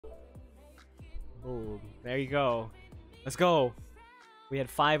Boom. There you go. Let's go. We had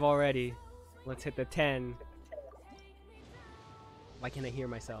 5 already. Let's hit the 10. Why can't I hear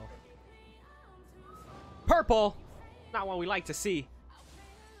myself? Purple! Not what we like to see.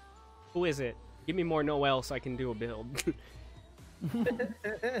 Who is it? Give me more Noel so I can do a build.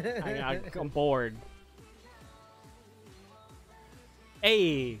 I'm bored.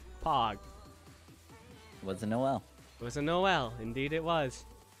 Hey, Pog. It was a Noel. It was a Noel. Indeed it was.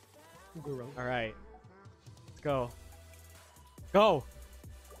 Alright. Let's go. Go!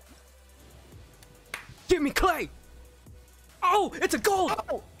 Give me Klee! Oh! It's a gold!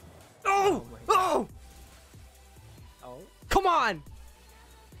 Oh! Oh! Oh! Oh. Come on!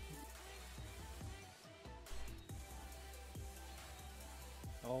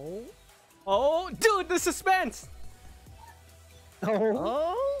 Oh. Oh! Dude, the suspense!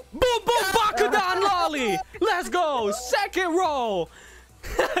 Oh. Boom boom Bakudan lolly! Let's go! Second roll!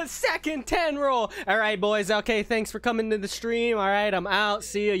 Second 10 roll! Alright, boys. Okay, thanks for coming to the stream. Alright, I'm out.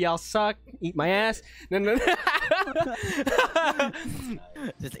 See ya. Y'all suck. Eat my ass. No, no, no.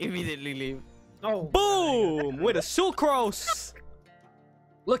 Just immediately leave. Oh. Boom! With a sucrose!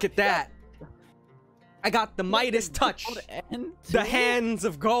 Look at that! I got the Midas touch! The hands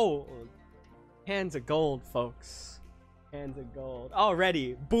of gold! Hands of gold, folks. Hands of gold.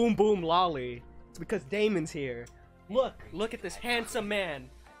 Already, boom boom lolly. It's because Damon's here. Look at this handsome man.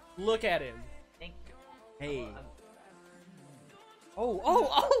 Look at him. Thank you. Hey.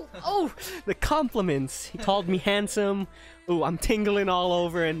 Oh, the compliments. He called me handsome. Ooh, I'm tingling all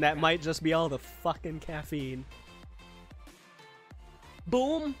over, and that might just be all the fucking caffeine.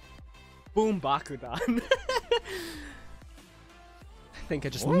 Boom. Boom Bakudan. I think I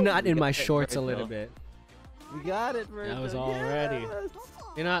just nut in my shorts a little bit. You got it, Virgil. That was already. Yes.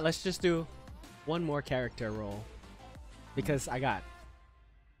 You know what? Let's just do one more character roll. Because I got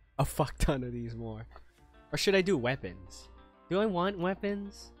a fuck ton of these more. Or should I do weapons? Do I want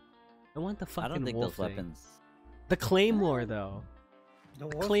weapons? I want the fucking I don't think wolf those thing. weapons. The claymore though. The The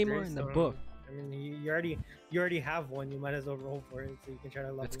wolf's claymore great, in the so, book. I mean, you already have one. You might as well roll for it so you can try to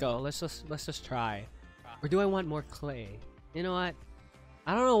level. Let's go. Let's just try. Or do I want more clay? You know what?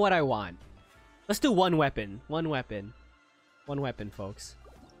 I don't know what I want. Let's do one weapon. One weapon. One weapon, folks.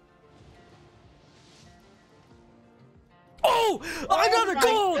 Oh! Another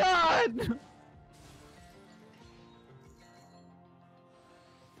gold! God!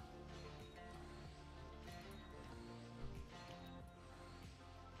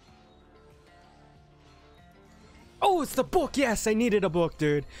 Oh, it's the book! Yes, I needed a book,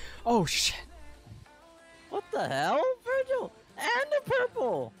 dude. Oh, shit. What the hell, Virgil? And the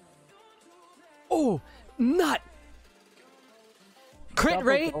purple. Oh, nut! Crit Double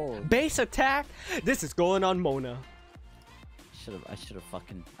rate, gold. base attack. This is going on Mona. I should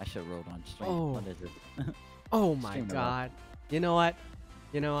have rolled on stream. Oh. What is it? Oh my Stream god. You know what?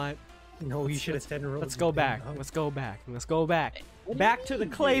 You know what? No, you should have said roll. Let's go back. Let's go back. Let's go back. Back to the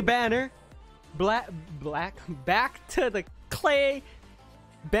clay banner. Back to the clay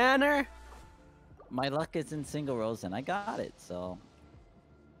banner. My luck is in single rows, and I got it. So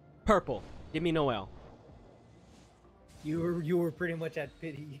Purple. Give me Noel. You were pretty much at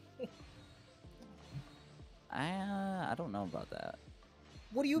pity. I don't know about that.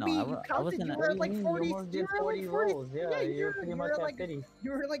 What do you No, mean? I You wa- I counted. wasn't You at- were at like You 40. almost You did were at 40 like 40. rolls. Yeah, you're pretty much at like 50.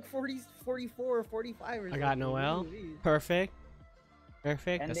 you were like 40, 44 or 45 or something. I got Noel. Perfect.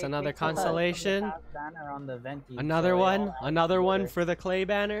 Perfect. And That's they another fixed the consolation. top banner on the venti, Another so it one. all adds Another one together. for the clay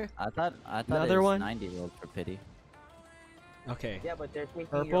banner. I thought Another it was one? 90 rolls for pity. Okay. Yeah, but they're taking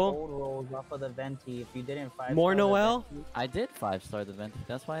Purple. your old rolls off of the venti. If you didn't 5 More Noel? I did 5-star the venti.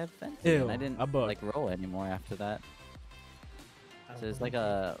 That's why I have venti. Ew, And I didn't a book. like roll anymore after that. I So don't it's like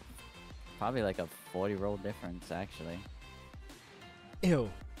know. probably like a 40 roll difference actually. Ew.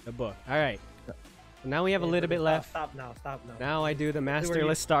 The book. All right. So now we have a little bit left. Stop now. Stop now. Now I do the This is where you-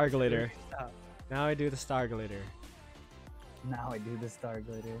 masterless star glitter. Stop. Now I do the star glitter. Now I do the star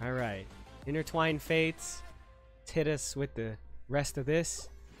glitter. All right. Intertwine fates. Let's hit us with the rest of this.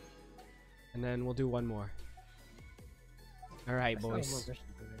 And then we'll do one more. All right, I still have more boys. questions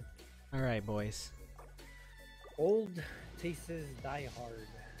for you. All right, boys. Old tastes die hard.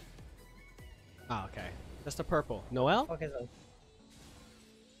 Oh, okay. Just a purple. Noel? Okay, so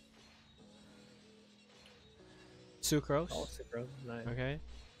Sucrose? oh, sucrose. Nice. Okay.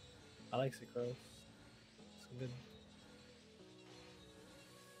 I like sucrose. It's good.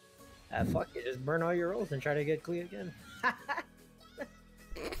 Ah, fuck it. Just burn all your rolls and try to get Klee again.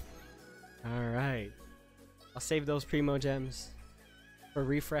 All right. I'll save those primo gems for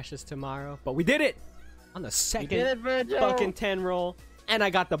refreshes tomorrow. But we did it on the You did second it, Virgil! fucking 10 roll, and I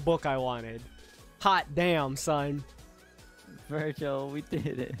got the book I wanted. Hot damn, son. Virgil, we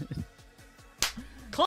did it.